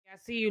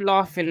see you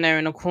laughing there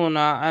in the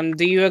corner.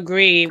 Do you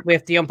agree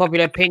with the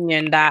unpopular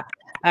opinion that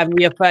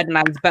Rio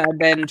Ferdinand's better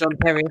than John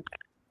Terry?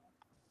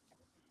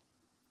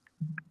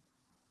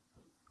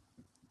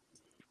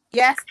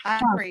 Yes,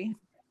 I agree.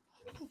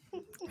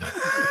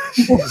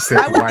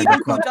 I would even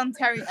call John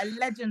Terry a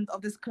legend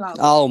of this club.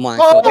 Oh my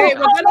God! Wait,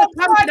 we're gonna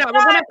come to that.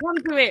 We're gonna come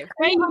to it.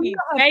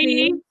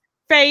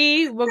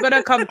 Faye, we're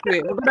gonna come to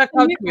it. We're gonna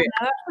come to it.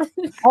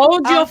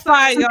 Hold your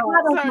fire.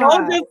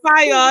 Hold your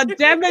fire.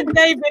 Jem and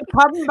David,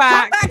 come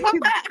back. Come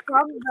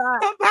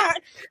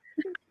back.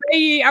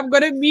 Faye, I'm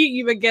gonna mute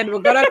you again. We're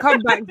gonna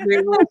come back to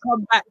it. We'll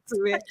come back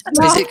to it.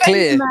 Is it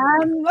clear?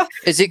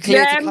 Is it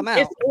clear to come out?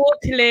 It's all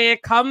clear.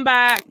 Come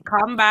back.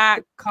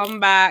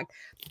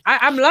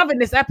 I'm loving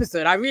this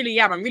episode. I really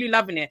am. I'm really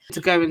loving it.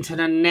 To go into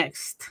the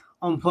next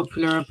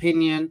unpopular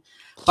opinion,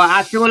 but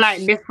I feel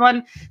like this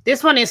one,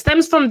 it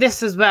stems from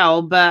this as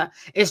well, but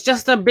it's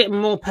just a bit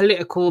more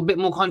political, a bit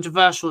more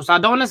controversial. So I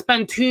don't want to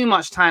spend too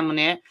much time on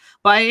it,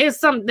 but it is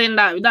something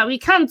that we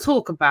can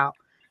talk about.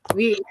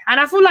 And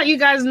I feel like you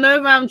guys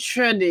know where I'm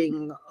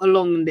treading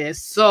along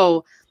this.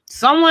 So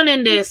someone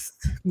in this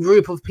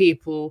group of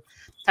people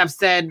have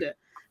said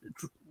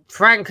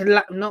John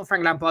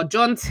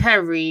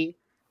Terry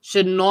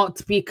should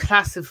not be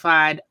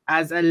classified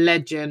as a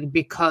legend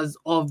because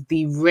of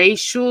the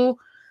racial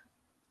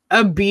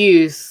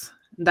abuse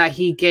that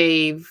he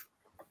gave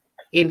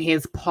in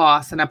his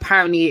past. And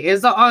apparently it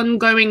is an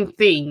ongoing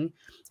thing.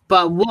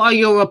 But what are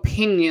your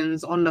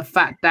opinions on the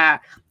fact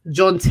that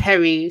John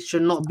Terry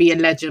should not be a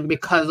legend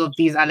because of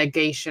these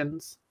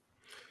allegations?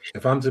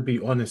 If I'm to be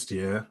honest,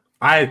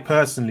 I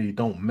personally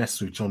don't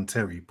mess with John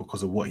Terry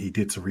because of what he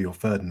did to Rio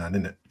Ferdinand,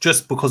 innit?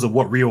 Just because of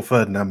what Rio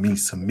Ferdinand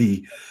means to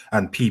me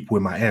and people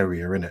in my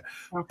area, innit?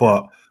 Okay.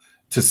 But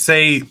to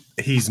say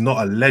he's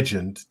not a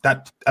legend,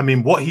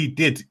 what he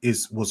did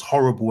was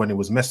horrible and it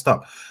was messed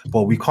up.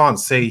 But we can't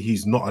say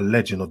he's not a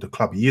legend of the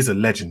club. He is a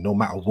legend no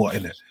matter what,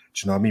 innit?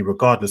 Do you know what I mean?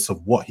 Regardless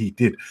of what he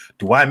did.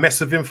 Do I mess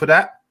with him for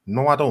that?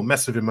 No, I don't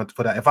mess with him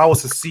for that. If I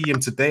was to see him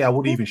today, I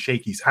wouldn't even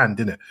shake his hand,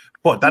 innit?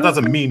 But that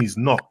doesn't mean he's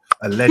not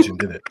a legend,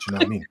 innit? Do you know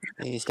what I mean?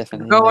 He's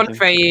definitely Go on,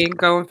 Faye.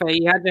 Go on, Faye.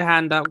 You had your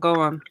hand up. Go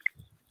on.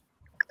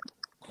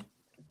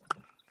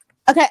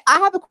 Okay, I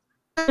have a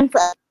question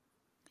for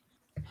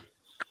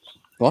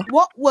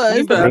What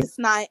was the best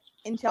night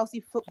in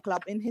Chelsea Football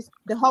Club in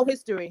the whole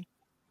history?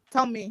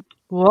 Tell me.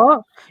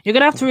 What? You're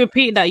gonna have to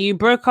repeat that. You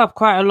broke up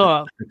quite a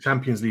lot. The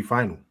Champions League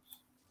final.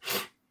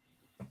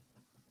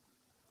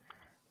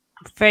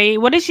 Faye,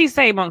 what did she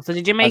say, Monster?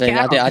 Did you make it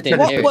out? I did.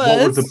 What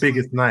was the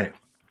biggest night?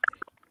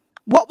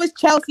 What was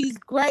Chelsea's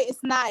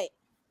greatest night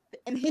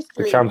in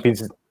history? The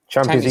Champions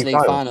League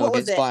final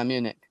against Bayern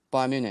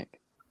Munich.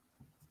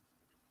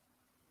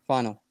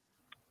 Final.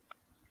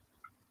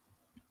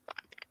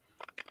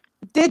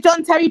 Did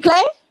John Terry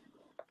play?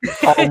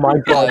 Oh my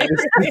God!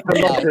 I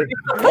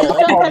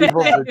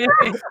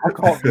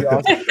can't be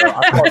asked.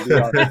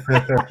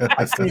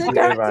 I see you,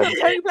 man.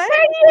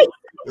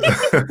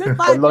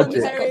 Goodbye, the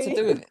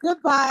logic.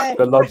 Goodbye.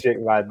 The logic,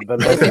 man. The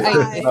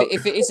logic.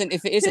 If it isn't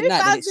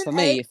that, then it's for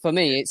me. For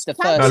me, it's the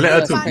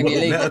first Premier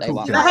League that they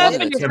won. Who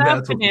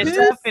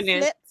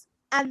slipped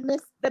and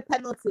missed the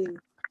penalty?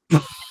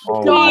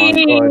 Oh my God!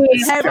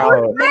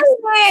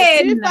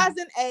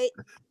 2008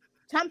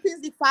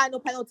 Champions League final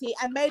penalty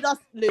and made us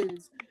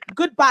lose.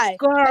 Goodbye.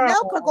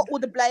 Anelka got all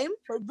the blame,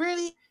 but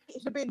really it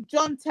should have been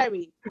John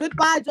Terry.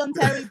 Goodbye, John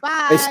Terry.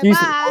 Bye.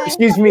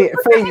 Excuse me,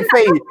 Faye.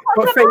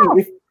 But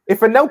Faye,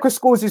 if Anelka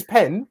scores his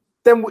pen,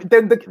 then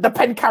the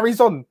pen carries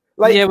on.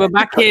 Like, yeah, we're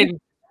back in.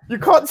 You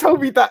can't tell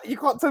me that. You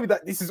can't tell me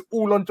that this is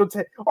all on John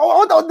Terry.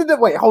 Oh, hold on.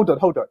 Wait, hold on.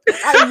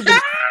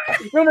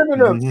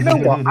 No. You know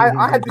what?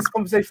 I had this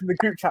conversation in the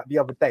group chat the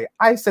other day.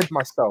 I said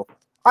myself,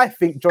 I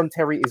think John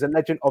Terry is a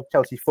legend of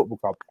Chelsea Football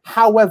Club.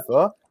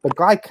 However, the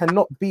guy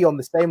cannot be on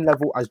the same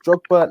level as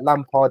Drogba,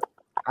 Lampard,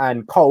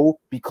 and Cole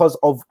because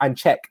of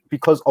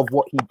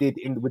what he did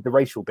with the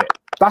racial bit.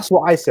 That's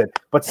what I said.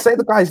 But to say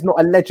the guy is not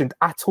a legend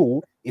at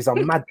all is a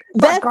mad.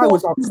 That guy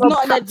was our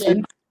club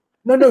captain.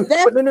 No. He's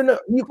not a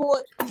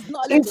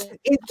legend.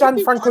 Is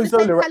Gianfranco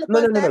Zola? No.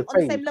 On the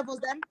same level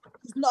as them,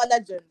 he's not a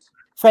legend.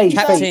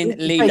 Captain,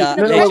 leader,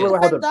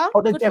 legend.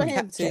 Hold on, Jem.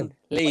 Captain,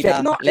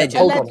 leader,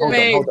 legend.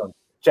 Hold on.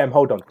 Jem,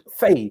 hold on.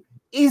 Faye,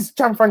 is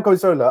Gianfranco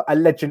Zola a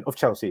legend of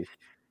Chelsea?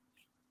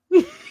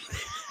 No,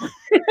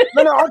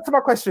 answer my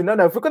question.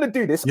 No, if we're going to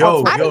do this...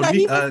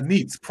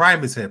 Neats,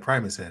 Prime is here.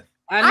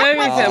 I know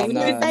he's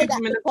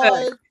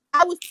here.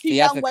 I was too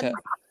young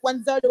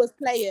when Zola was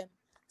playing.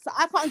 So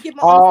I can't give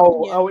my honest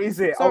opinion. Oh, is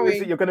it? Sorry. Oh,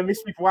 is it? You're going to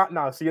miss people out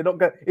now. So you're not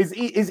going... Is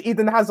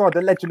Eden Hazard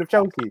a legend of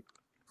Chelsea?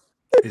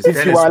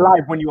 You were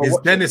alive when you were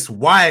watching. Dennis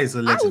Wise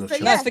a legend of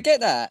Chelsea? No,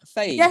 forget that.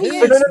 Faye, yeah, who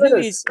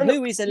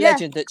is a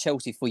legend at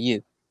Chelsea for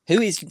you? Who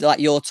is like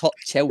your top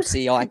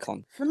Chelsea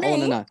icon? For me, I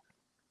want to know.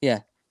 Yeah.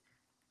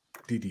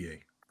 Didier.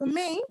 For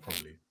me,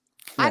 probably.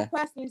 I'd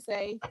personally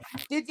say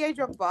Didier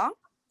Drogba.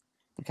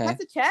 Okay.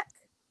 That's a check.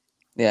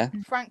 Yeah.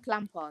 Frank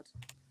Lampard.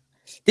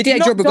 Didier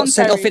Drogba got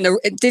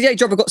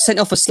sent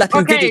off for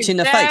slapping Vidic in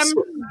the face.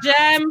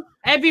 Gem,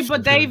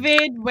 everybody,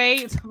 David,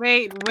 wait.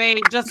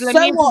 Just let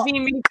So me what?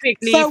 intervene really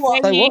quickly. So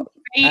what? So what?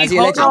 How's he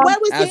a Hold legend? And on. where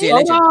was How's he? he a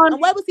legend? Hold on.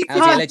 And where was he? How's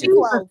he a legend?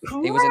 Jesus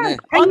He wasn't there.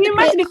 Can On you the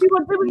imagine pitch, if we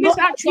were doing this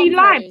not actually John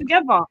live Terry.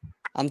 together?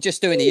 I'm just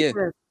doing to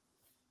you.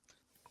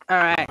 All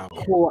right,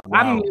 cool. Wow.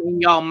 I'm muting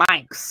your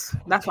mics.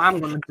 That's what I'm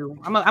gonna do.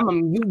 I'm gonna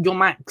mute your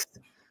mics.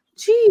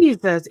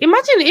 Jesus,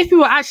 imagine if we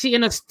were actually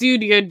in a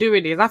studio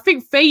doing this. I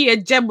think Faye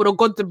and Jem would have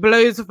gone to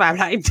blows, fam.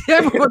 Like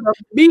Jem would have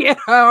beaten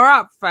her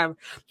up, fam.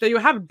 So you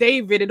have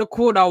David in the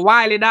corner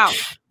wilding out.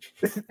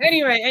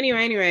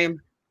 Anyway.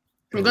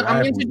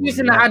 I'm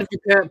introducing the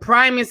advocate.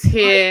 Prime is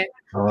here.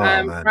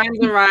 Prime's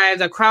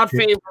arrived. A crowd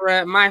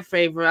favorite, my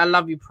favorite. I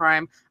love you,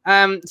 Prime.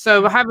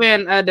 So we're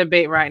having a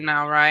debate right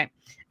now, right?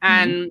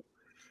 And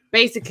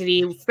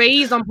basically,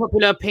 Faye's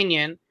unpopular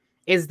opinion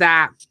is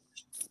that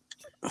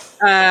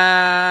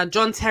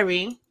John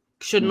Terry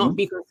should not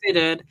be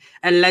considered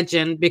a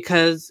legend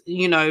because,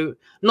 you know,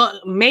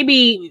 not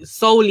maybe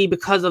solely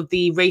because of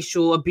the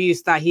racial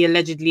abuse that he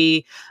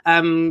allegedly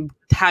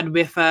had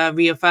with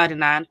Rio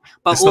Ferdinand,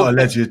 but it's not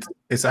alleged,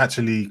 it's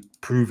actually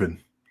proven.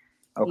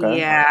 Okay.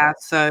 Yeah,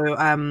 so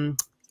I'm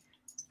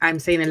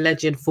saying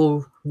alleged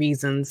for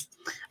reasons.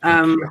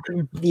 So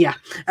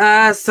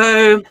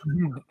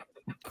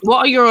what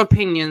are your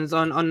opinions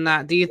on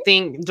that? Do you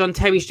think John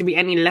Terry should be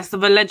any less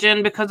of a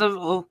legend because of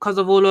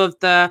all of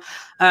the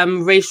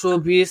racial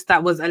abuse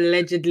that was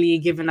allegedly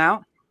given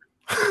out?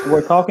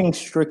 We're talking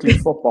strictly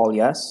football,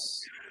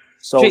 yes.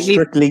 So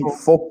strictly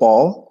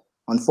football,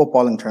 on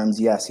footballing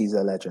terms, yes, he's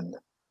a legend.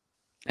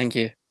 Thank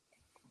you.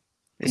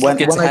 When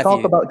I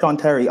talk about John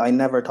Terry, I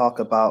don't talk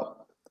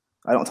about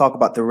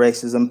the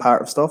racism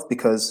part of stuff,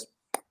 because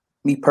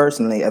me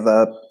personally, if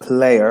a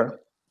player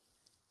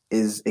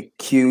is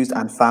accused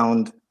and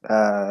found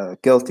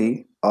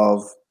guilty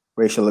of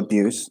racial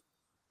abuse,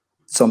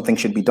 something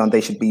should be done.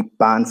 They should be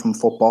banned from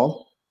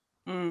football.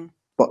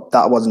 But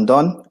that wasn't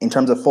done. In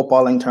terms of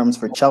footballing terms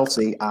for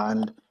Chelsea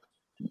and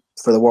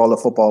for the world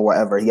of football,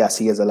 whatever, yes,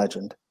 he is a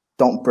legend.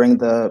 Don't bring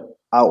the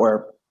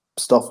outer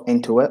stuff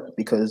into it,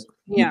 because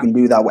you can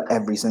do that with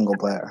every single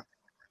player.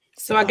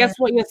 So I guess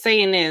what you're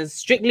saying is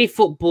strictly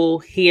football,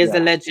 he is a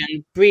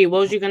legend. Bree, what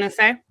was you gonna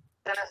say?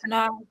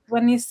 No,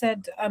 when you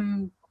said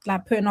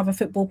like putting other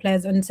football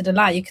players into the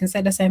light, you can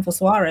say the same for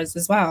Suarez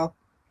as well.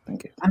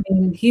 Thank you. I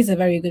mean, he's a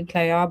very good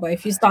player, but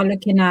if you start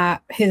looking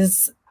at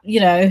his,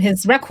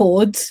 his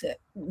record,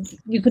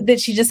 you could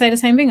literally just say the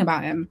same thing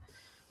about him.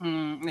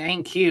 It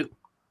ain't cute.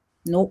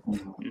 Nope.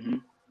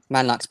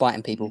 Man likes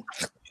biting people.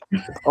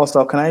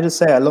 Also, can I just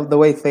say, I love the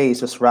way Faye is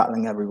just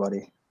rattling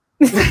everybody.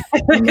 I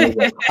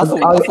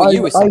thought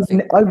you were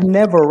something. I've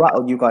never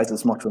rattled you guys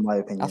as much, with my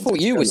opinion. I thought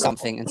you were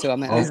something until I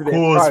met her. Of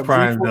course,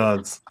 Prime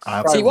does.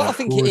 See, what I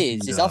think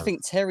it is I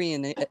think Terry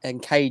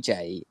and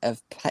KJ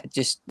have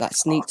just like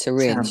sneaked her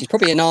in. She's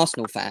probably an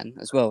Arsenal fan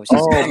as well. She's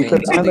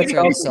because I'm a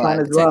Chelsea fan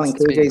as well, and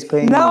KJ's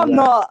playing. No, I'm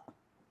not.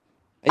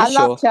 I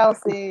love sure?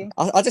 Chelsea.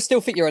 I just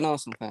still think you're an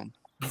Arsenal fan.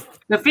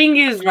 The thing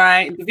is,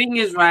 right?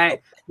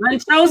 When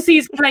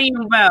Chelsea's playing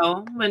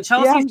well,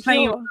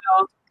 well,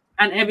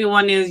 and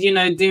everyone is,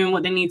 doing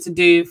what they need to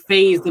do,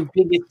 Faye is the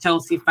biggest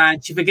Chelsea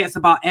fan. She forgets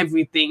about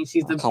everything.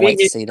 She's the can't wait to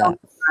biggest see that.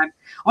 fan.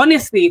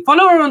 Honestly,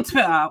 follow her on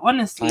Twitter.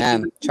 Honestly, I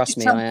am. Trust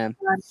me, I am.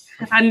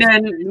 And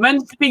then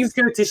when things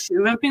go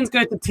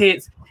to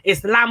tits,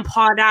 it's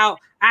Lampard out,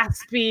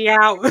 Aspie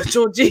out,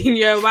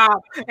 Jorginho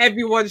out,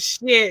 everyone's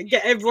shit.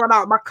 Get everyone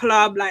out of my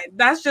club. Like,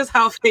 that's just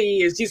how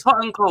Faye is. She's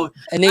hot and cold.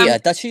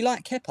 Anita, does she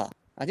like Kepa?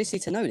 I just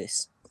need to know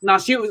this. No,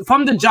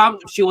 from the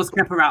jump, she was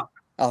kept her out.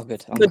 Oh,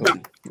 good. Cool.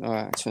 All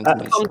right.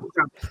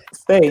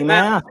 Faye, may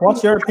I ask,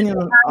 what's your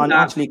opinion on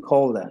Ashley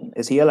Cole then?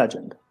 Is he a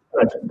legend?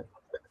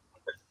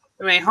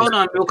 Wait, hold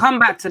on. We'll come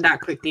back to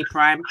that quickly,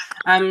 Prime.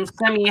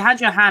 Semi, you had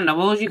your hand up.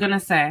 What was you gonna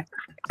say?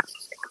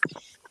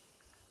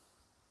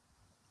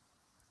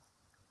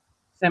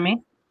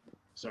 Semi?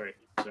 Sorry,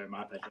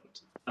 my bad.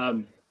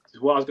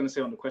 What I was gonna say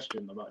on the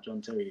question about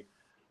John Terry,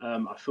 I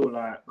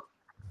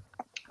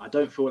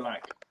don't feel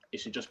like it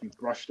should just be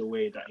brushed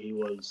away that he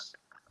was,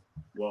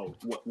 well,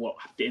 what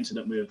the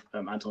incident with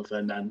Anton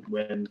Ferdinand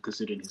when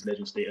considering his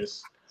legend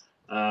status.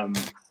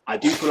 I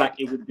do feel like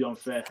it would be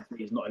unfair to say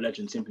he's not a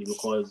legend simply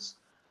because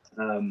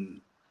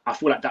I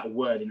feel like that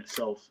word in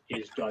itself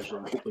is judged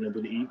on football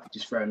ability, which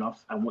is fair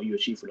enough, and what you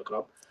achieve for the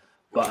club.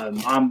 But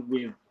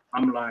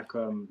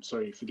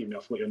sorry, forgive me,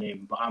 I forgot your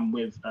name, but I'm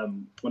with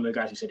one of the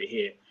guys who said it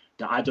here,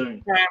 that I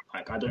don't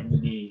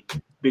really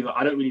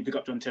big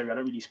up John Terry. I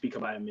don't really speak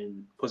about him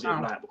in positive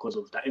light because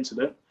of that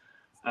incident.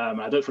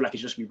 I don't feel like it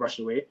should just be brushed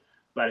away.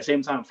 But at the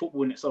same time,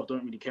 football in itself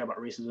don't really care about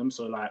racism.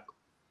 So like,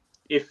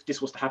 if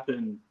this was to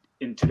happen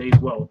in today's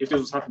world, if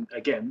this was to happen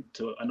again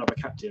to another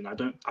captain, I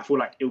feel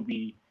like it will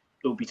be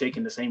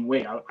taken the same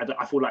way.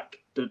 I feel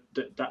like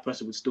that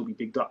person would still be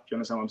bigged up. Do you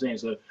understand what I'm saying?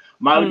 So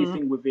my only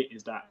thing with it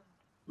is that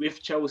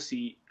if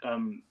Chelsea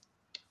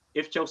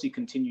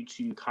continue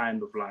to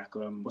kind of like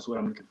what's the word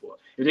I'm looking for?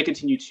 If they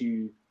continue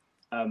to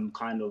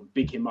kind of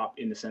big him up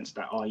in the sense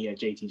that, oh yeah,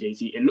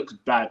 JT, it looks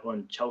bad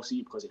on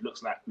Chelsea because it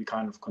looks like we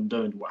kind of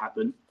condoned what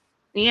happened.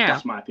 Yeah,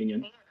 that's my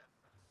opinion.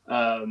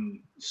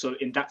 So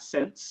in that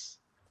sense,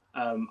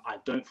 I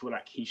don't feel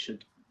like he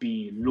should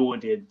be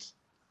lauded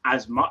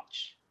as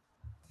much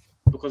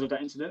because of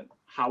that incident.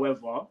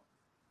 However,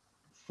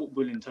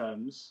 footballing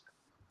terms,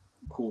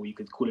 cool, you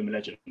could call him a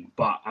legend.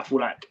 But I feel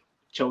like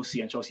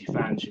Chelsea and Chelsea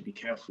fans should be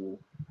careful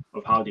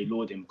of how they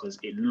laud him because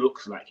it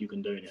looks like you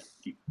condone it,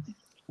 in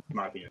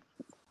my opinion.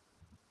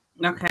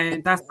 Okay,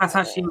 that's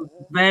actually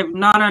very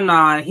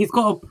no. He's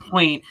got a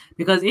point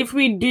because if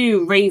we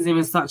do raise him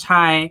in such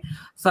high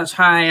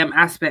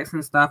aspects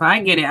and stuff, I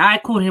get it. I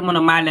call him one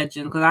of my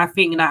legends because I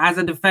think that as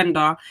a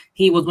defender,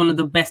 he was one of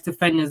the best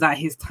defenders at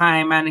his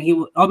time, and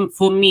he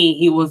for me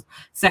he was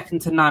second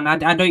to none. I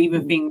don't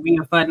even think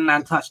Rio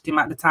Ferdinand touched him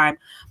at the time,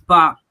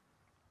 but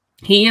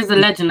he is a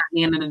legend at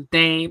the end of the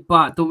day.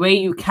 But the way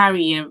you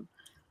carry him,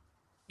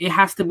 it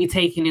has to be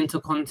taken into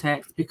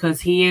context because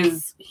he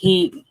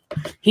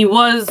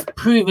was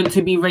proven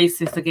to be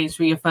racist against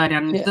Rio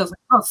Ferdinand. Yeah. It's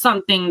not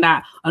something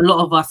that a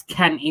lot of us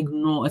can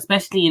ignore,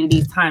 especially in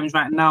these times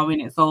right now,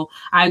 innit? So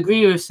I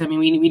agree with him. I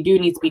mean, we do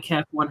need to be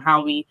careful on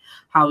how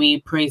we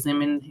praise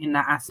him in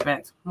that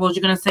aspect. What was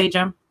you gonna say,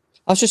 Jam?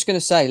 I was just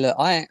gonna say, look,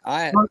 I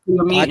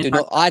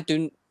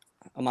do.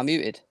 Am I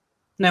muted?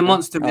 No,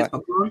 Monster. Right.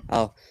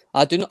 Oh,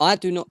 I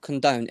do not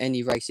condone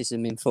any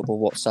racism in football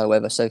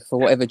whatsoever. So for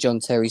whatever John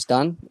Terry's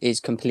done is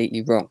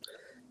completely wrong.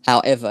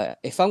 However,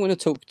 if I'm going to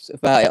talk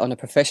about it on a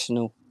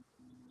professional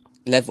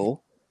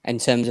level in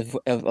terms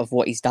of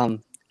what he's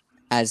done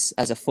as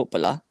a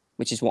footballer,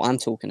 which is what I'm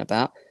talking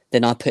about,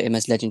 then I put him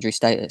as legendary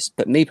status.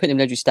 But me putting him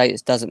legendary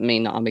status doesn't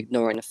mean that I'm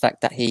ignoring the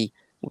fact that he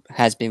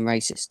has been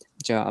racist.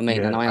 Do you know what I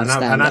mean? Yeah, and I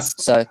understand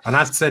that. And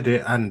I said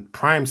it, and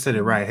Prime said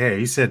it right here.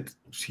 He said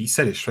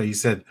it straight. He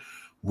said,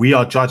 we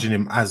are judging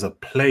him as a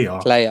player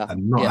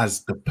and not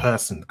as the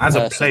person. As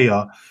a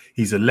player,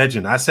 he's a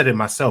legend. I said it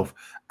myself.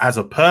 As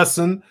a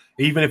person,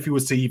 even if he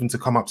was to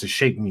come up to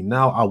shake me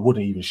now, I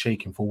wouldn't even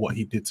shake him for what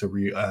he did to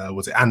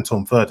was it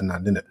Anton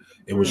Ferdinand, innit?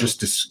 It was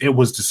just it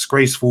was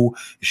disgraceful.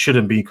 It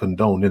shouldn't be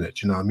condoned, innit?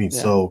 Do you know what I mean?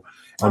 Yeah. So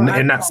in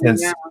that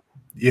sense,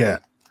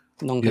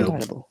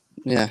 non-condonable.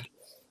 Yeah.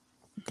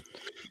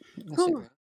 That's it.